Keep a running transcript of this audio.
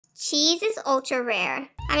cheese is ultra rare.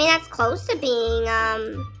 I mean, that's close to being,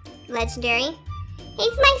 legendary.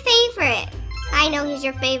 He's my favorite. I know he's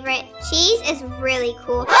your favorite. Cheese is really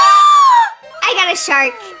cool. I got a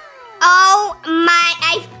shark. Oh my,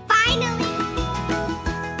 I finally...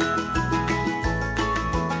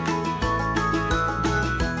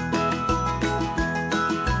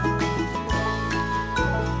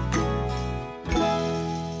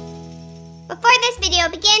 Before this video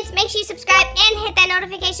begins, make sure you subscribe and hit that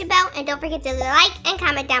notification bell. And don't forget to like and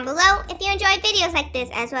comment down below if you enjoy videos like this,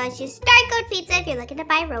 as well as use Star Code Pizza if you're looking to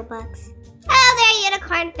buy Robux. Hello there,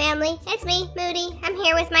 Unicorn family. It's me, Moody. I'm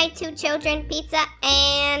here with my 2 children, Pizza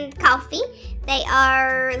and Coffee. They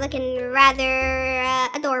are looking rather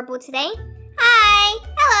adorable today. Hi!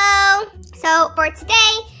 Hello! So for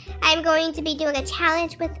today, I'm going to be doing a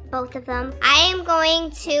challenge with both of them. I am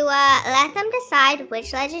going to let them decide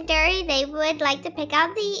which legendary they would like to pick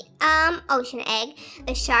out the ocean egg,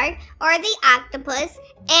 the shark, or the octopus.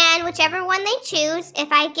 And whichever one they choose,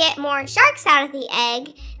 if I get more sharks out of the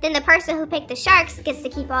egg, then the person who picked the sharks gets to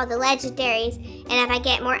keep all the legendaries. And if I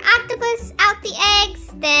get more octopus out the eggs,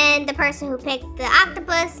 then the person who picked the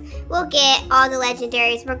octopus will get all the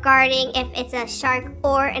legendaries regarding if it's a shark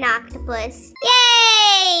or an octopus.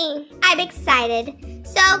 Yay! I'm excited.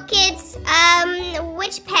 So kids,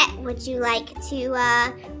 which pet would you like to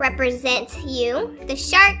represent you? The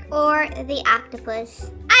shark or the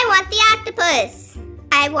octopus? I want the octopus.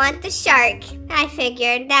 I want the shark. I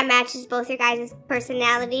figured that matches both your guys'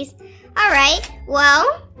 personalities. Alright,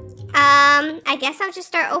 well, I guess I'll just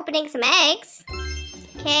start opening some eggs.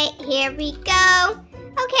 Okay, here we go.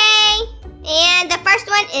 Okay, and the first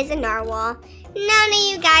one is a narwhal. None of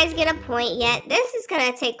you guys get a point yet. This is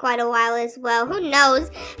gonna take quite a while as well. Who knows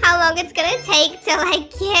how long it's gonna take till I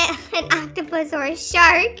get an octopus or a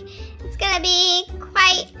shark. It's gonna be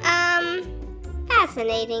quite,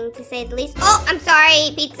 fascinating to say the least. Oh, I'm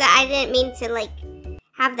sorry, Pizza. I didn't mean to, like,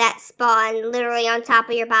 have that spawn literally on top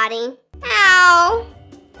of your body. Ow.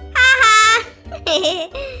 Haha.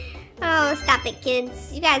 Oh, stop it,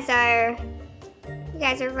 kids. You guys are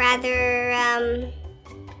rather,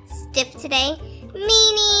 stiff today.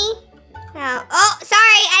 Meanie. Oh,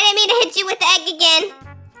 sorry. I didn't mean to hit you with the egg again.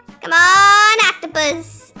 Come on,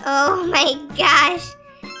 octopus. Oh my gosh.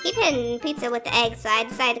 Keep hitting Pizza with the egg, so I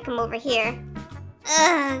decided to come over here.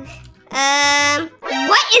 Ugh.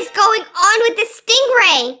 What is going on with the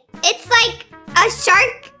stingray? It's like a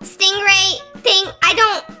shark stingray thing.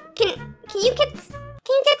 Can you kids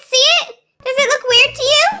see it? Does it look weird to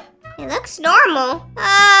you? It looks normal.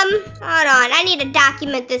 Hold on. I need to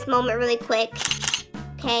document this moment really quick.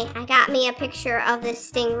 Okay, I got me a picture of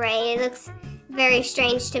this stingray. It looks very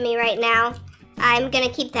strange to me right now. I'm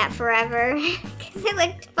gonna keep that forever because it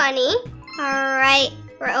looked funny. All right.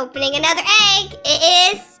 We're opening another egg.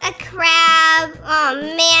 It is a crab. Oh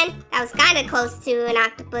man, that was kind of close to an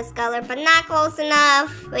octopus color, but not close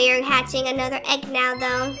enough. We are hatching another egg now,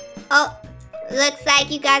 though. Oh, looks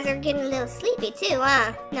like you guys are getting a little sleepy too,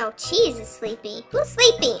 huh? No, Cheese is sleepy. Who's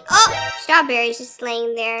sleepy? Oh, Strawberry's just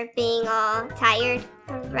laying there, being all tired.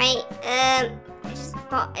 All right, I just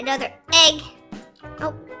bought another egg.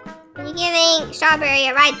 Oh, are you giving Strawberry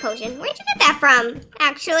a ride potion? Where'd you get that from?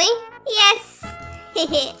 Actually, yes.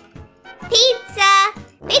 Pizza,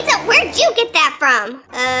 where'd you get that from?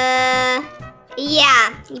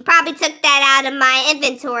 Yeah, you probably took that out of my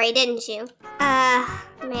inventory, didn't you?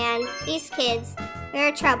 Man, these kids,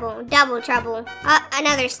 they're trouble, double trouble.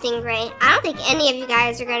 Another stingray. I don't think any of you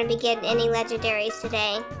guys are gonna be getting any legendaries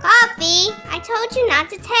today. Coffee, I told you not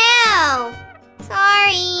to tell.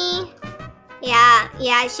 Sorry.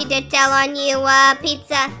 Yeah, she did tell on you,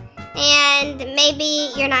 Pizza. And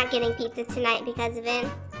maybe you're not getting pizza tonight because of it.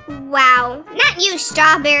 Wow. Not you,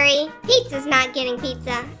 Strawberry. Pizza's not getting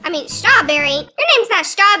pizza. I mean, Strawberry. Your name's not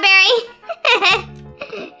Strawberry.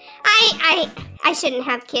 I shouldn't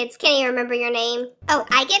have kids. Can't even remember your name. Oh,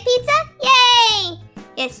 I get pizza? Yay!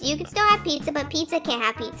 Yes, you can still have pizza, but Pizza can't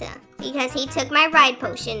have pizza. Because he took my ride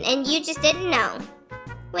potion, and you just didn't know.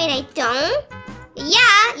 Wait, I don't?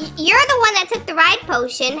 Yeah, you're the one that took the ride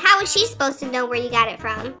potion. How is she supposed to know where you got it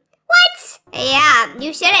from? What? Yeah,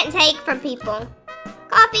 you shouldn't take from people.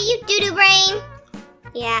 Coffee, you doo-doo brain.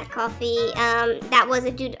 Yeah, Coffee, that was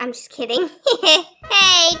a doo-doo. I'm just kidding.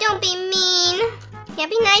 Hey, don't be mean. Yeah,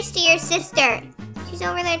 be nice to your sister. She's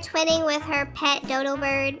over there twitting with her pet dodo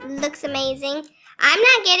bird. Looks amazing. I'm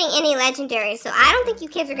not getting any legendaries, so I don't think you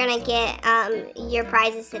kids are gonna get, your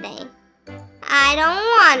prizes today. I don't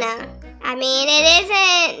wanna. I mean, it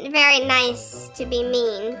isn't very nice to be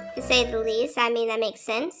mean, to say the least. I mean, that makes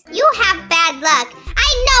sense. You have bad luck.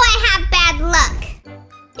 I know I have bad luck.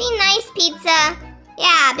 Be nice, Pizza.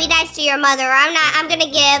 Yeah, be nice to your mother. I'm gonna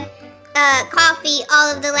give Coffee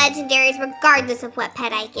all of the legendaries regardless of what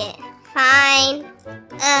pet I get. Fine.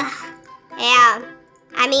 Ugh. Yeah.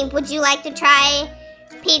 I mean, would you like to try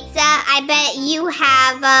pizza? I bet you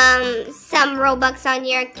have some Robux on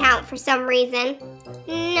your account for some reason.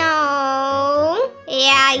 No.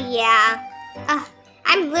 Yeah. Ugh.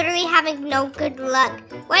 I'm literally having no good luck.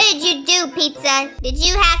 What did you do, Pizza? Did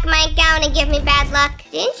you hack my account and give me bad luck?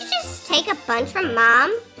 Didn't you just take a bunch from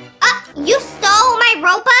Mom? You stole my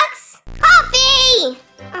Robux? Coffee!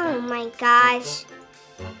 Oh my gosh.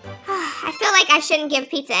 I feel like I shouldn't give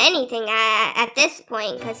Pizza anything at this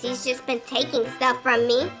point because he's just been taking stuff from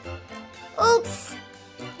me. Oops.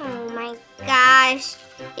 Oh my gosh.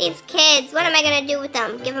 These kids, what am I gonna do with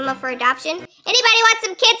them? Give them up for adoption? Anybody want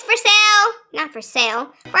some kids for sale? Not for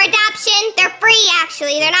sale. For adoption? They're free,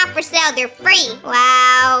 actually. They're not for sale. They're free.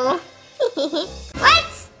 Wow.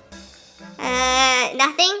 What?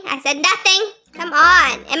 Nothing? I said nothing. Come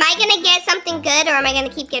on. Am I gonna get something good or am I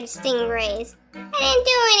gonna keep getting stingrays? I didn't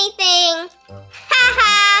do anything.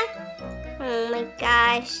 Haha. Oh my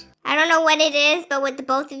gosh. I don't know what it is, but with the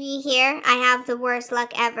both of you here, I have the worst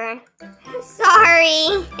luck ever.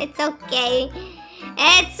 Sorry. It's okay.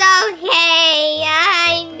 It's okay.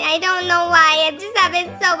 I don't know why. I'm just having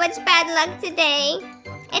so much bad luck today.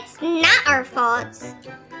 It's not our fault.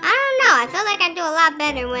 I don't know. I feel like I do a lot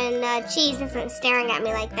better when Cheese isn't staring at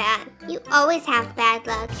me like that. You always have bad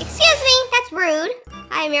luck. Excuse me. That's rude.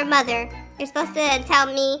 I am your mother. You're supposed to tell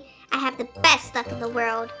me I have the best luck in the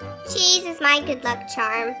world. Cheese is my good luck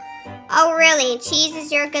charm. Oh, really? Cheese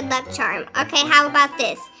is your good luck charm. Okay, how about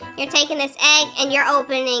this? You're taking this egg and you're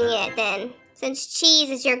opening it then. Since Cheese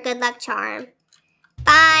is your good luck charm.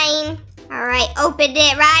 Fine. Alright, open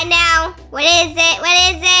it right now. What is it?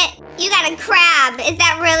 What is it? You got a crab. Is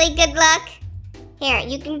that really good luck? Here,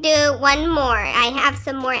 you can do one more. I have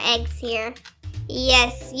some more eggs here.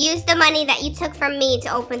 Yes, use the money that you took from me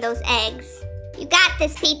to open those eggs. You got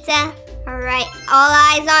this, Pizza. Alright, all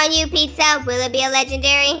eyes on you, Pizza. Will it be a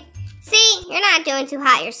legendary? See, you're not doing too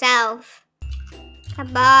hot yourself.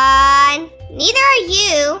 Come on. Neither are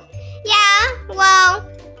you. Yeah, well,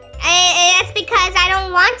 that's because I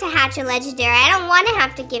don't want to hatch a legendary. I don't want to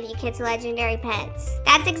have to give you kids legendary pets.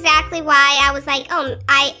 That's exactly why I was like, oh,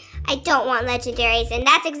 I don't want legendaries, and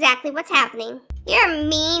that's exactly what's happening. You're a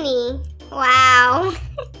meanie. Wow.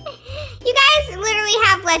 You guys literally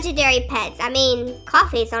have legendary pets. I mean,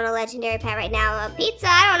 Coffee's on a legendary pet right now. Pizza,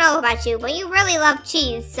 I don't know about you, but you really love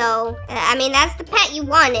Cheese, so, I mean, that's the pet you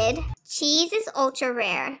wanted. Cheese is ultra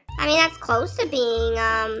rare. I mean, that's close to being,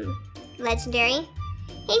 legendary.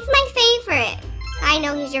 He's my favorite. I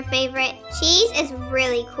know he's your favorite. Cheese is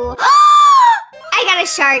really cool. I got a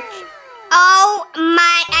shark. Oh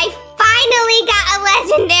my, I finally got a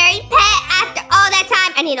legendary pet after all that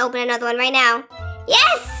time. I need to open another one right now.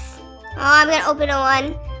 Yes! Oh, I'm gonna open a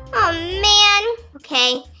one. Oh man.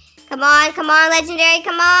 Okay. Come on, legendary,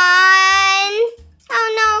 come on. Oh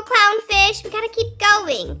no, clownfish. We gotta keep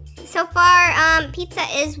going. So far, Pizza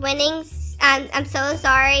is winning. I'm so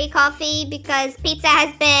sorry, Coffee, because Pizza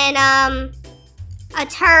has been, a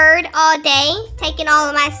turd all day, taking all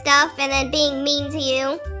of my stuff and then being mean to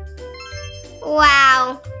you.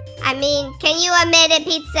 Wow. I mean, can you admit it,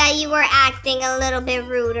 Pizza? You were acting a little bit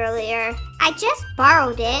rude earlier. I just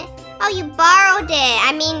borrowed it. Oh, you borrowed it.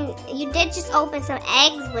 I mean, you did just open some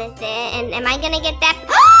eggs with it. And am I gonna get that?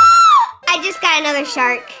 I just got another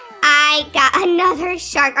shark. I got another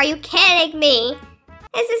shark. Are you kidding me?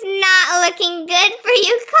 This is not looking good for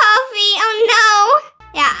you, Coffee. Oh,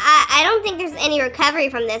 no. Yeah, I don't think there's any recovery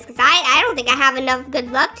from this because I don't think I have enough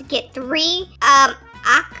good luck to get 3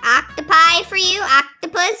 octopi for you,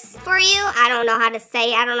 octopus for you. I don't know how to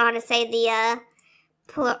say the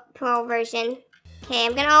plural version. Okay,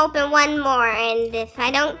 I'm gonna open one more, and if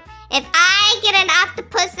I get an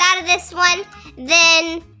octopus out of this one,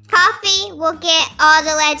 then Coffee will get all the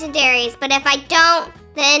legendaries. But if I don't,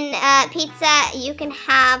 then Pizza, you can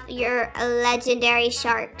have your legendary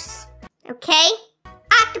sharks. Okay?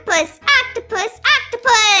 Octopus, octopus,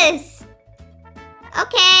 octopus!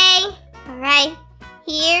 Okay. Alright.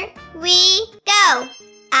 Here we go.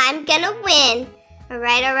 I'm gonna win.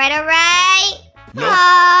 Alright. Nope.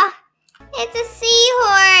 Aw, it's a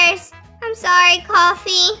seahorse. I'm sorry,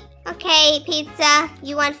 Coffee. Okay, Pizza,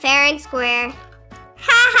 you won fair and square.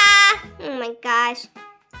 Haha! Oh my gosh.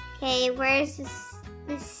 Okay, where's this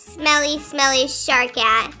smelly shark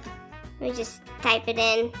at? Let me just type it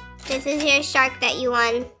in. This is your shark that you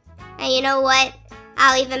won. And you know what?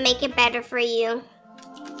 I'll even make it better for you.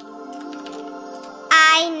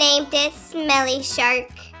 I named it Smelly Shark.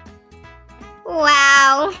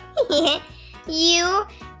 Wow. You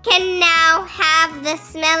can now have the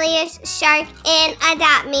smelliest shark and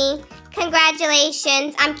adopt me.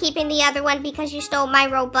 Congratulations. I'm keeping the other one because you stole my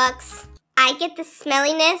Robux. I get the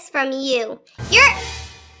smelliness from you.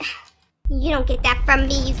 You don't get that from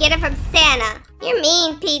me. You get it from Santa. You're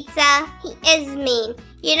mean, Pizza. He is mean.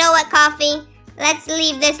 You know what, Coffee? Let's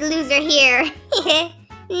leave this loser here.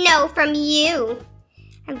 No, from you.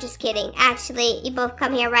 I'm just kidding. Actually, you both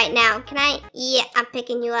come here right now. Can I? Yeah, I'm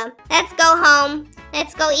picking you up. Let's go home.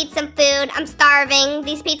 Let's go eat some food. I'm starving.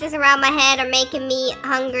 These pizzas around my head are making me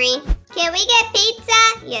hungry. Can we get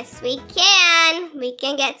pizza? Yes, we can. We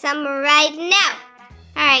can get some right now.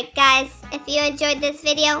 Alright, guys. If you enjoyed this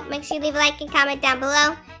video, make sure you leave a like and comment down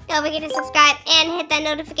below. Don't forget to subscribe and hit that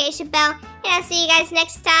notification bell. And I'll see you guys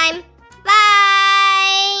next time.